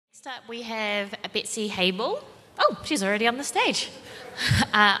Next up, we have Betsy Haibel. Oh, she's already on the stage.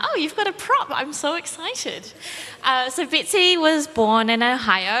 Oh, you've got a prop. I'm so excited. So Betsy was born in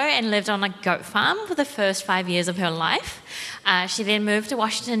Ohio and lived on a goat farm for the first 5 years of her life. She then moved to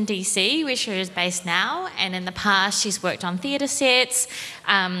Washington, D.C., where she is based now, and in the past she's worked on theatre sets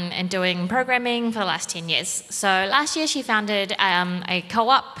and doing programming for the last 10 years. So last year she founded a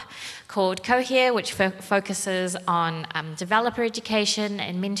co-op called Cohere, which focuses on developer education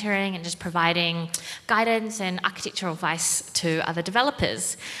and mentoring and just providing guidance and architectural advice to other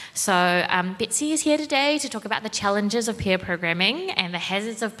developers. So Betsy is here today to talk about the challenges of pair programming and the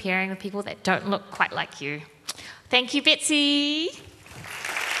hazards of pairing with people that don't look quite like you. Thank you, Betsy.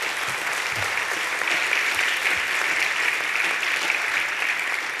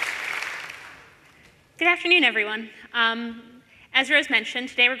 Good afternoon, everyone. As Rose mentioned,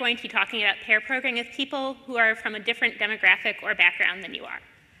 today we're going to be talking about pair programming with people who are from a different demographic or background than you are.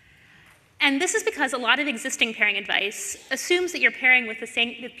 And this is because a lot of existing pairing advice assumes that you're pairing with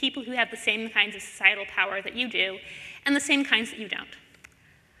people who have the same kinds of societal power that you do and the same kinds that you don't.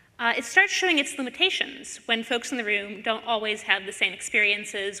 It starts showing its limitations when folks in the room don't always have the same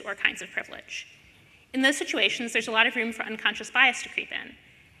experiences or kinds of privilege. In those situations, there's a lot of room for unconscious bias to creep in.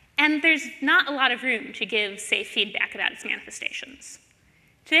 And there's not a lot of room to give safe feedback about its manifestations.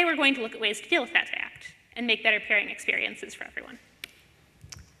 Today we're going to look at ways to deal with that fact and make better pairing experiences for everyone.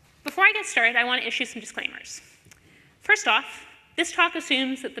 Before I get started, I want to issue some disclaimers. First off, this talk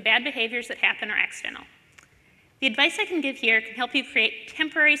assumes that the bad behaviors that happen are accidental. The advice I can give here can help you create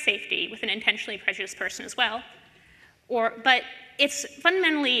temporary safety with an intentionally prejudiced person as well, but it's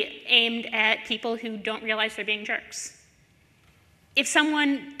fundamentally aimed at people who don't realize they're being jerks. If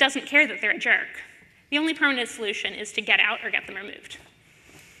someone doesn't care that they're a jerk, the only permanent solution is to get out or get them removed.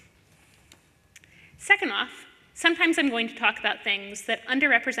 Second off, sometimes I'm going to talk about things that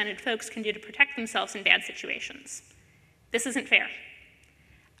underrepresented folks can do to protect themselves in bad situations. This isn't fair.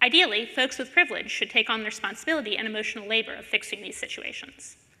 Ideally, folks with privilege should take on the responsibility and emotional labor of fixing these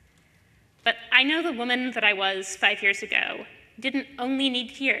situations. But I know the woman that I was 5 years ago didn't only need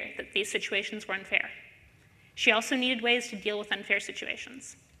to hear that these situations were unfair. She also needed ways to deal with unfair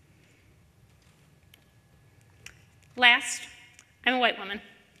situations. Last, I'm a white woman.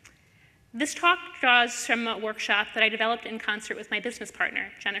 This talk draws from a workshop that I developed in concert with my business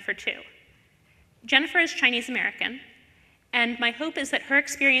partner, Jennifer Tu. Jennifer is Chinese American, and my hope is that her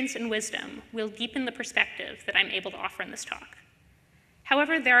experience and wisdom will deepen the perspective that I'm able to offer in this talk.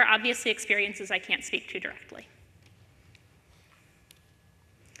 However, there are obviously experiences I can't speak to directly.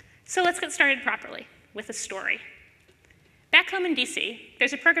 So let's get started properly with a story. Back home in DC,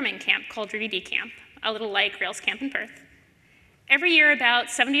 there's a programming camp called Ruby Camp, a little like Rails Camp in Perth. Every year, about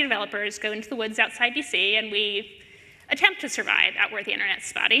 70 developers go into the woods outside DC, and we attempt to survive out where the internet's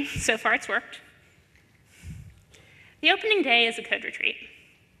spotty. So far, it's worked. The opening day is a code retreat.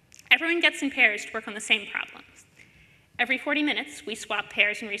 Everyone gets in pairs to work on the same problems. Every 40 minutes, we swap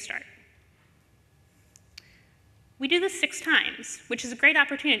pairs and restart. We do this 6 times, which is a great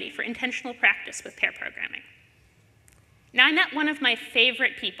opportunity for intentional practice with pair programming. Now, I met one of my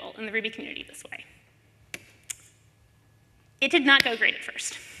favorite people in the Ruby community this way. It did not go great at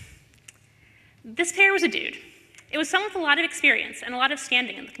first. This pair was a dude. It was someone with a lot of experience and a lot of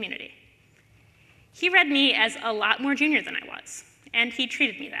standing in the community. He read me as a lot more junior than I was, and he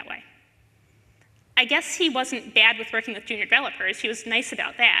treated me that way. I guess he wasn't bad with working with junior developers. He was nice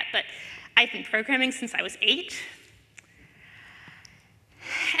about that, but I've been programming since I was 8.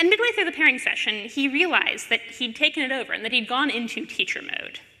 And midway through the pairing session, he realized that he'd taken it over and that he'd gone into teacher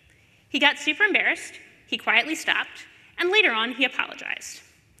mode. He got super embarrassed, he quietly stopped, and later on, he apologized.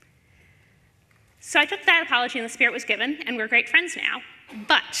 So I took that apology and the spirit was given, and we're great friends now,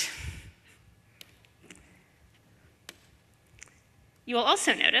 but you will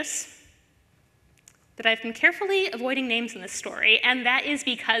also notice that I've been carefully avoiding names in this story, and that is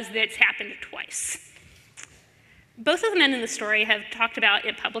because it's happened twice. Both of the men in the story have talked about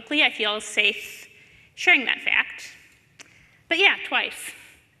it publicly. I feel safe sharing that fact. But yeah, twice.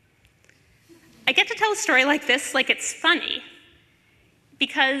 I get to tell a story like this like it's funny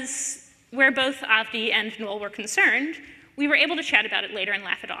because where both Avdi and Noel were concerned, we were able to chat about it later and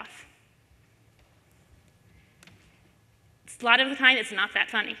laugh it off. A lot of the time, it's not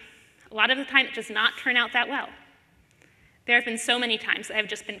that funny. A lot of the time, it does not turn out that well. There have been so many times that I've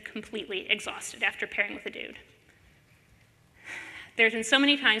just been completely exhausted after pairing with a dude. There's been so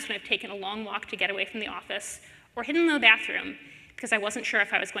many times when I've taken a long walk to get away from the office or hidden in the bathroom because I wasn't sure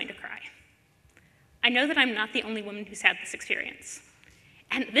if I was going to cry. I know that I'm not the only woman who's had this experience.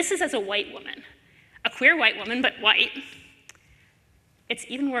 And this is as a white woman, a queer white woman, but white. It's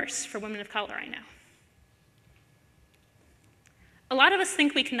even worse for women of color, I know. A lot of us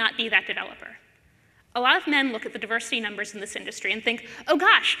think we cannot be that developer. A lot of men look at the diversity numbers in this industry and think, oh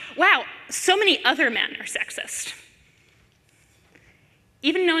gosh, wow, so many other men are sexist.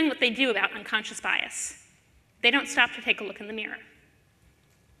 Even knowing what they do about unconscious bias, they don't stop to take a look in the mirror.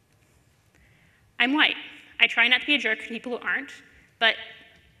 I'm white. I try not to be a jerk to people who aren't, but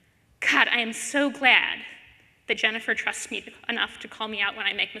God, I am so glad that Jennifer trusts me enough to call me out when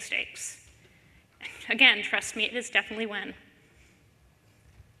I make mistakes. Again, trust me, it is definitely when.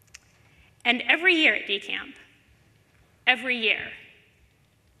 And every year at DCamp, every year,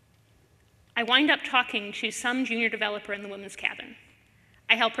 I wind up talking to some junior developer in the women's cabin.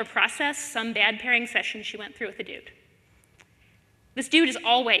 I help her process some bad pairing session she went through with a dude. This dude is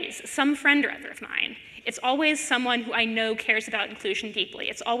always some friend or other of mine. It's always someone who I know cares about inclusion deeply.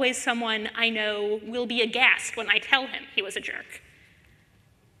 It's always someone I know will be aghast when I tell him he was a jerk.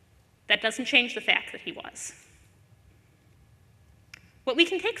 That doesn't change the fact that he was. What we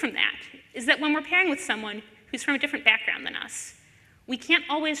can take from that is that when we're pairing with someone who's from a different background than us, we can't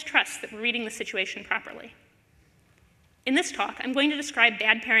always trust that we're reading the situation properly. In this talk, I'm going to describe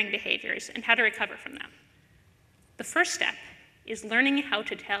bad pairing behaviors and how to recover from them. The first step is learning how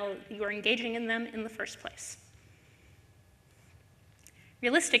to tell you're engaging in them in the first place.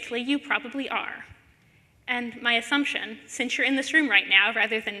 Realistically, you probably are. And my assumption, since you're in this room right now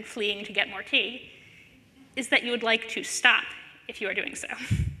rather than fleeing to get more tea, is that you would like to stop if you are doing so.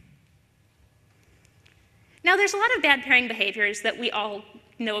 Now, there's a lot of bad pairing behaviors that we all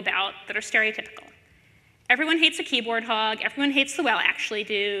know about that are stereotypical. Everyone hates a keyboard hog, everyone hates the well actually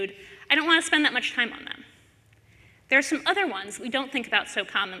dude. I don't want to spend that much time on them. There are some other ones we don't think about so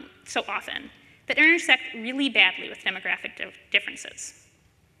often that intersect really badly with demographic differences.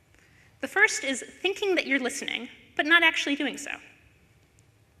 The first is thinking that you're listening, but not actually doing so.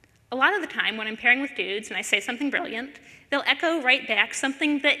 A lot of the time when I'm pairing with dudes and I say something brilliant, they'll echo right back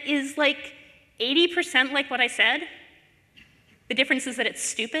something that is like 80% like what I said. The difference is that it's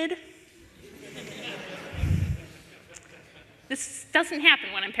stupid. This doesn't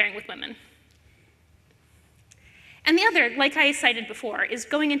happen when I'm pairing with women. And the other, like I cited before, is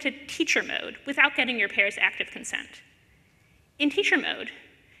going into teacher mode without getting your pair's active consent. In teacher mode,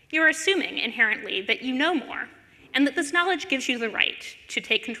 you're assuming inherently that you know more and that this knowledge gives you the right to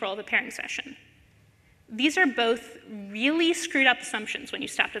take control of a pairing session. These are both really screwed up assumptions when you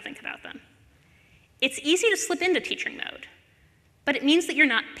stop to think about them. It's easy to slip into teaching mode, but it means that you're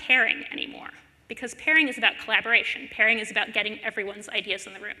not pairing anymore, because pairing is about collaboration. Pairing is about getting everyone's ideas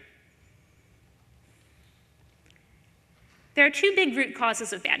in the room. There are two big root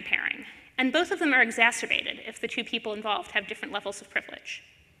causes of bad pairing, and both of them are exacerbated if the two people involved have different levels of privilege.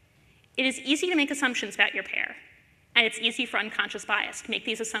 It is easy to make assumptions about your pair, and it's easy for unconscious bias to make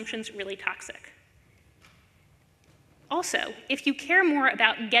these assumptions really toxic. Also, if you care more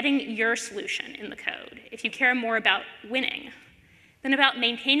about getting your solution in the code, if you care more about winning than about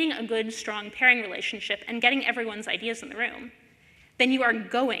maintaining a good, strong pairing relationship and getting everyone's ideas in the room, then you are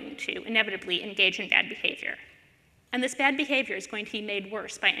going to inevitably engage in bad behavior. And this bad behavior is going to be made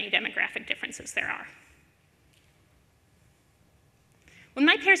worse by any demographic differences there are. When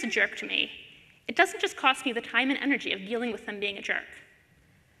my pair's a jerk to me, it doesn't just cost me the time and energy of dealing with them being a jerk.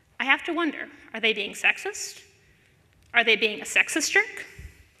 I have to wonder, are they being sexist? Are they being a sexist jerk?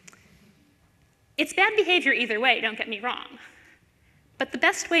 It's bad behavior either way, don't get me wrong. But the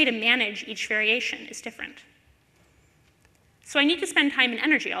best way to manage each variation is different. So I need to spend time and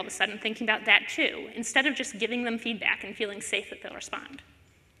energy all of a sudden thinking about that too, instead of just giving them feedback and feeling safe that they'll respond.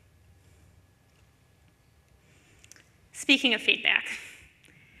 Speaking of feedback,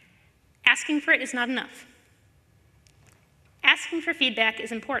 asking for it is not enough. Asking for feedback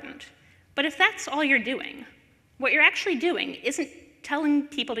is important, but if that's all you're doing, what you're actually doing isn't telling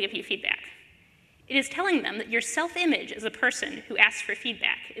people to give you feedback. It is telling them that your self-image as a person who asks for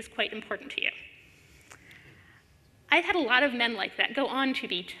feedback is quite important to you. I've had a lot of men like that go on to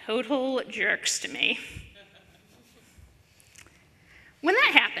be total jerks to me. When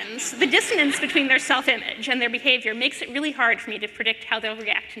that happens, the dissonance between their self-image and their behavior makes it really hard for me to predict how they'll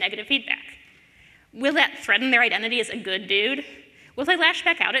react to negative feedback. Will that threaten their identity as a good dude? Will they lash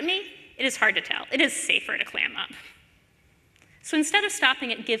back out at me? It is hard to tell. It is safer to clam up. So instead of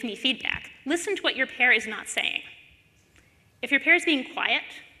stopping at give me feedback, listen to what your pair is not saying. If your pair is being quiet,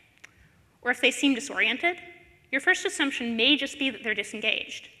 or if they seem disoriented, your first assumption may just be that they're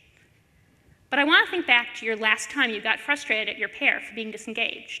disengaged. But I want to think back to your last time you got frustrated at your pair for being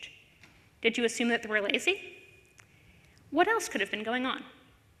disengaged. Did you assume that they were lazy? What else could have been going on?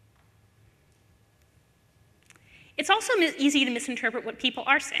 It's also easy to misinterpret what people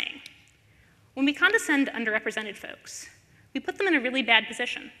are saying. When we condescend to underrepresented folks, we put them in a really bad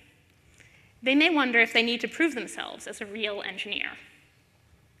position. They may wonder if they need to prove themselves as a real engineer.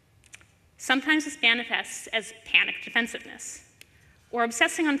 Sometimes this manifests as panicked defensiveness, or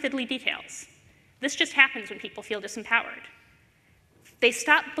obsessing on fiddly details. This just happens when people feel disempowered. They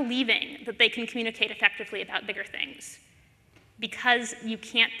stop believing that they can communicate effectively about bigger things because you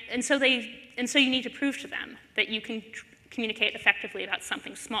can't, and so you need to prove to them that you can communicate effectively about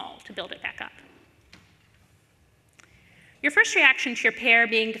something small to build it back up. Your first reaction to your pair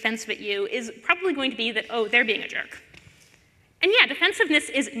being defensive at you is probably going to be that, oh, they're being a jerk. And yeah, defensiveness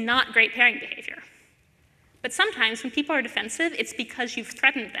is not great pairing behavior. But sometimes when people are defensive, it's because you've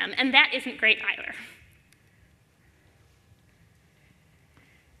threatened them, and that isn't great either.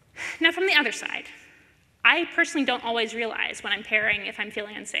 Now, from the other side, I personally don't always realize when I'm pairing if I'm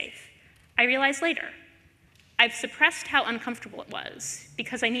feeling unsafe. I realize later. I've suppressed how uncomfortable it was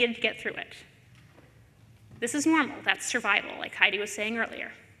because I needed to get through it. This is normal. That's survival, like Heidi was saying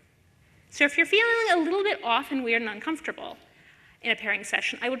earlier. So if you're feeling a little bit off and weird and uncomfortable in a pairing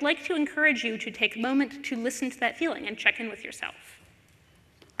session, I would like to encourage you to take a moment to listen to that feeling and check in with yourself.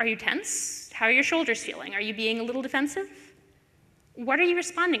 Are you tense? How are your shoulders feeling? Are you being a little defensive? What are you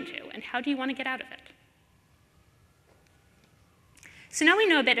responding to, and how do you want to get out of it? So now we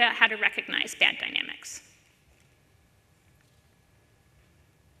know a bit about how to recognize bad dynamics.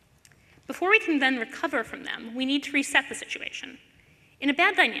 Before we can then recover from them, we need to reset the situation. In a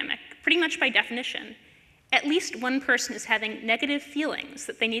bad dynamic, pretty much by definition, at least one person is having negative feelings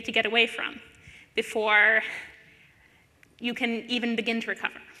that they need to get away from before you can even begin to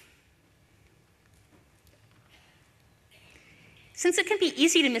recover. Since it can be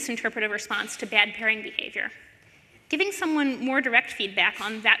easy to misinterpret a response to bad pairing behavior, giving someone more direct feedback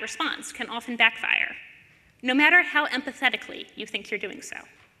on that response can often backfire, no matter how empathetically you think you're doing so.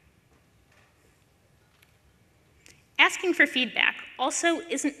 Asking for feedback also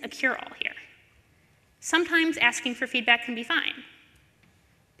isn't a cure-all here. Sometimes asking for feedback can be fine,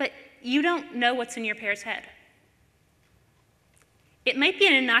 but you don't know what's in your pair's head. It might be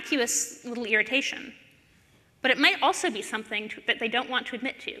an innocuous little irritation, but it might also be something that they don't want to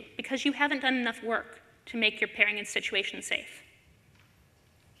admit to because you haven't done enough work to make your pairing and situation safe.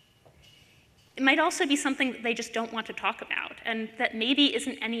 It might also be something that they just don't want to talk about and that maybe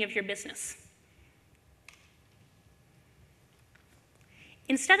isn't any of your business.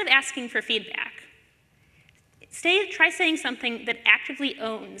 Instead of asking for feedback, try saying something that actively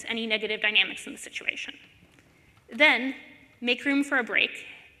owns any negative dynamics in the situation. Then, make room for a break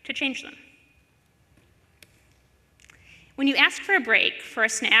to change them. When you ask for a break for a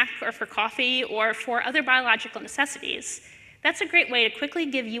snack or for coffee or for other biological necessities, that's a great way to quickly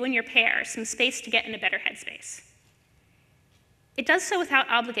give you and your pair some space to get in a better headspace. It does so without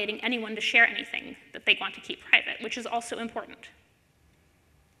obligating anyone to share anything that they want to keep private, which is also important.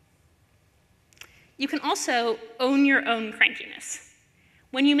 You can also own your own crankiness.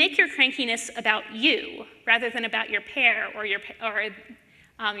 When you make your crankiness about you rather than about your pair or your pairing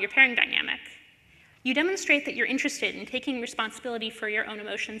dynamic, you demonstrate that you're interested in taking responsibility for your own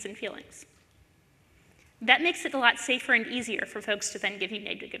emotions and feelings. That makes it a lot safer and easier for folks to then give you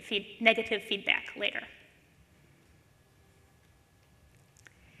negative feedback later.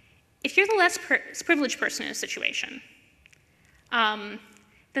 If you're the less privileged person in a situation,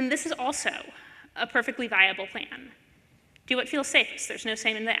 then this is also a perfectly viable plan. Do what feels safest. There's no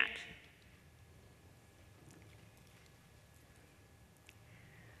shame in that.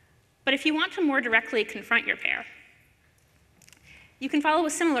 But if you want to more directly confront your pair, you can follow a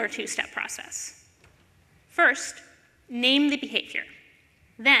similar two-step process. First, name the behavior.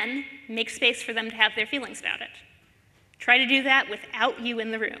 Then, make space for them to have their feelings about it. Try to do that without you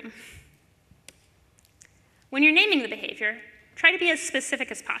in the room. When you're naming the behavior, try to be as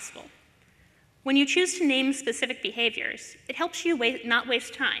specific as possible. When you choose to name specific behaviors, it helps you not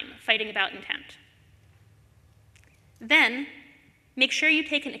waste time fighting about intent. Then, make sure you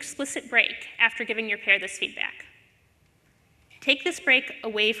take an explicit break after giving your pair this feedback. Take this break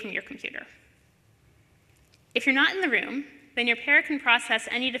away from your computer. If you're not in the room, then your pair can process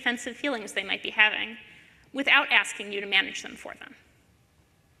any defensive feelings they might be having without asking you to manage them for them.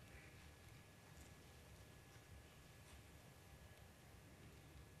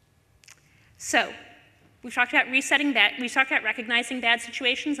 So, we've talked about recognizing bad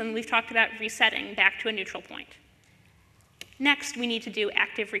situations, and we've talked about resetting back to a neutral point. Next, we need to do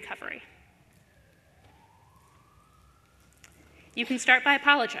active recovery. You can start by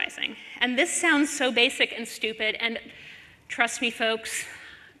apologizing. And this sounds so basic and stupid, and trust me, folks,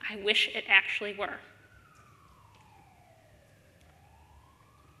 I wish it actually were.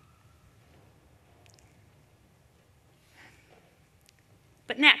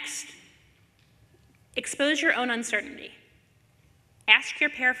 But next, expose your own uncertainty. Ask your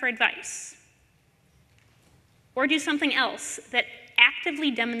pair for advice. Or do something else that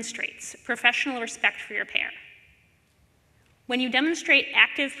actively demonstrates professional respect for your pair. When you demonstrate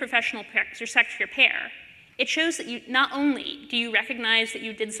active professional respect for your pair, it shows that you not only do you recognize that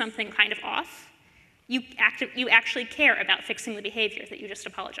you did something kind of off, you actually care about fixing the behavior that you just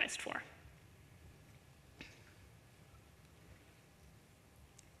apologized for.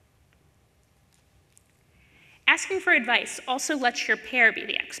 Asking for advice also lets your pair be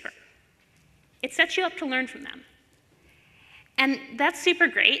the expert. It sets you up to learn from them. And that's super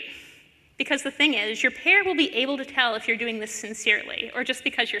great, because the thing is, your pair will be able to tell if you're doing this sincerely or just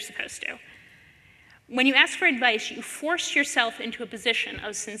because you're supposed to. When you ask for advice, you force yourself into a position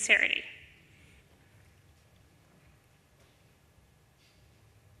of sincerity.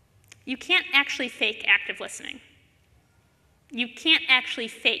 You can't actually fake active listening. You can't actually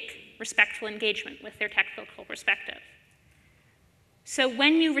fake respectful engagement with their technical perspective. So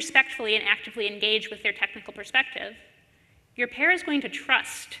when you respectfully and actively engage with their technical perspective, your pair is going to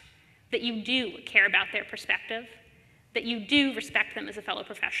trust that you do care about their perspective, that you do respect them as a fellow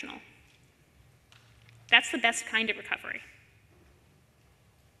professional. That's the best kind of recovery.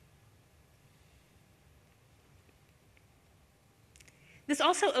 This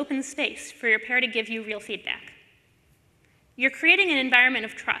also opens space for your pair to give you real feedback. You're creating an environment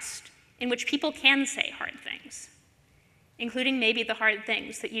of trust in which people can say hard things, including maybe the hard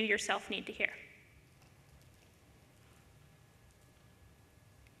things that you yourself need to hear.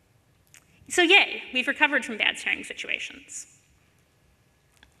 So yay, we've recovered from bad sharing situations.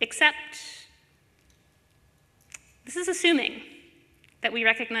 Except, this is assuming that we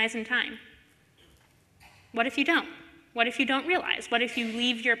recognize in time. What if you don't? What if you don't realize? What if you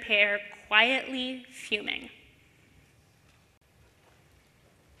leave your pair quietly fuming?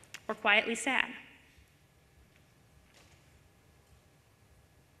 Or quietly sad?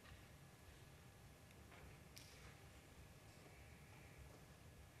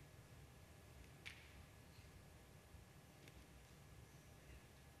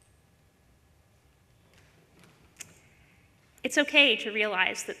 It's okay to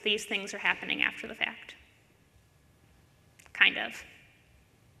realize that these things are happening after the fact. Kind of.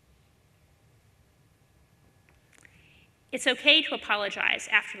 It's okay to apologize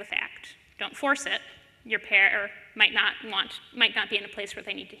after the fact. Don't force it. Your pair might not be in a place where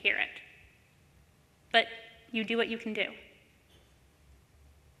they need to hear it. But you do what you can do.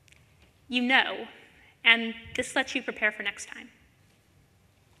 You know, and this lets you prepare for next time.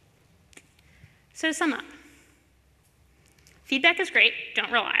 So to sum up, feedback is great,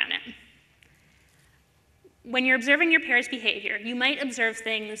 don't rely on it. When you're observing your pair's behavior, you might observe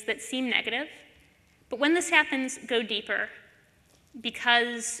things that seem negative, but when this happens, go deeper,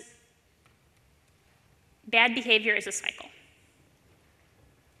 because bad behavior is a cycle.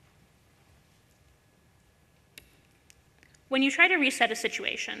 When you try to reset a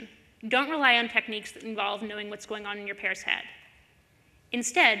situation, don't rely on techniques that involve knowing what's going on in your pair's head.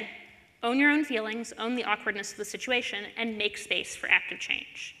 Instead, own your own feelings, own the awkwardness of the situation, and make space for active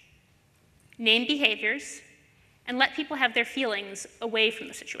change. Name behaviors, and let people have their feelings away from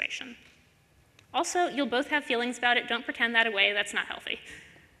the situation. Also, you'll both have feelings about it. Don't pretend that away. That's not healthy.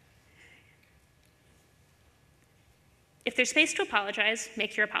 If there's space to apologize,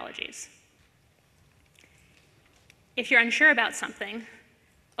 make your apologies. If you're unsure about something,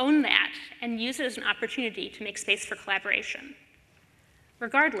 own that and use it as an opportunity to make space for collaboration.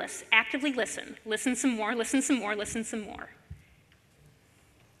 Regardless, actively listen. Listen some more, listen some more, listen some more.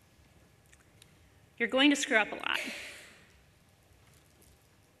 You're going to screw up a lot.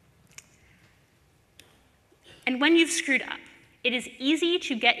 And when you've screwed up, it is easy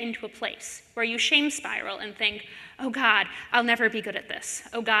to get into a place where you shame spiral and think, oh God, I'll never be good at this.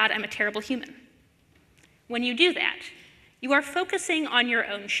 Oh God, I'm a terrible human. When you do that, you are focusing on your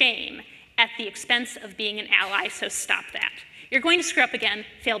own shame at the expense of being an ally, so stop that. You're going to screw up again,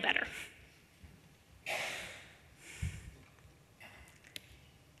 fail better.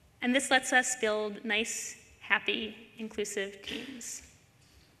 And this lets us build nice, happy, inclusive teams.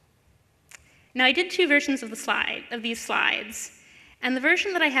 Now, I did two versions of these slides, and the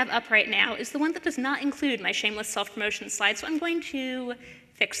version that I have up right now is the one that does not include my shameless self-promotion slide, so I'm going to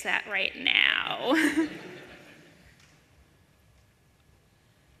fix that right now.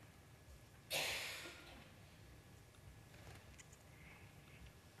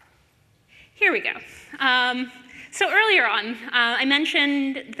 Here we go. So earlier on, I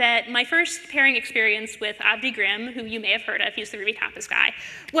mentioned that my first pairing experience with Avdi Grimm, who you may have heard of, he's the Ruby Tapas guy,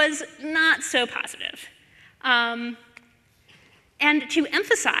 was not so positive. And to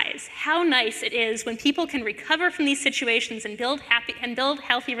emphasize how nice it is when people can recover from these situations and build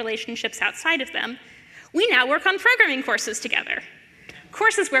healthy relationships outside of them, we now work on programming courses together.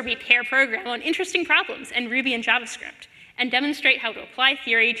 Courses where we pair program on interesting problems in Ruby and JavaScript and demonstrate how to apply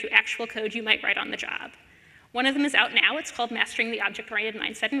theory to actual code you might write on the job. One of them is out now. It's called Mastering the Object-Oriented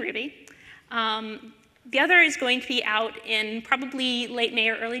Mindset in Ruby. The other is going to be out in probably late May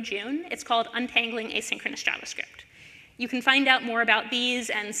or early June. It's called Untangling Asynchronous JavaScript. You can find out more about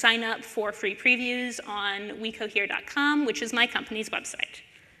these and sign up for free previews on wecohere.com, which is my company's website.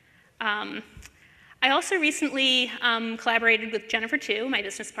 I also recently collaborated with Jennifer Tu, my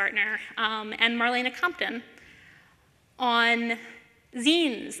business partner, and Marlena Compton on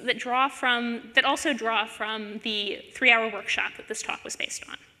zines that also draw from the 3-hour workshop that this talk was based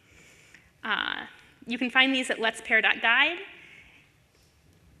on. You can find these at letspair.guide.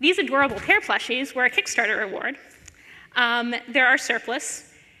 These adorable pair plushies were a Kickstarter award. There are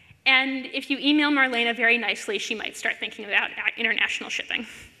surplus, and if you email Marlena very nicely, she might start thinking about international shipping.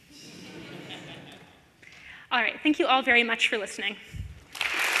 All right, thank you all very much for listening.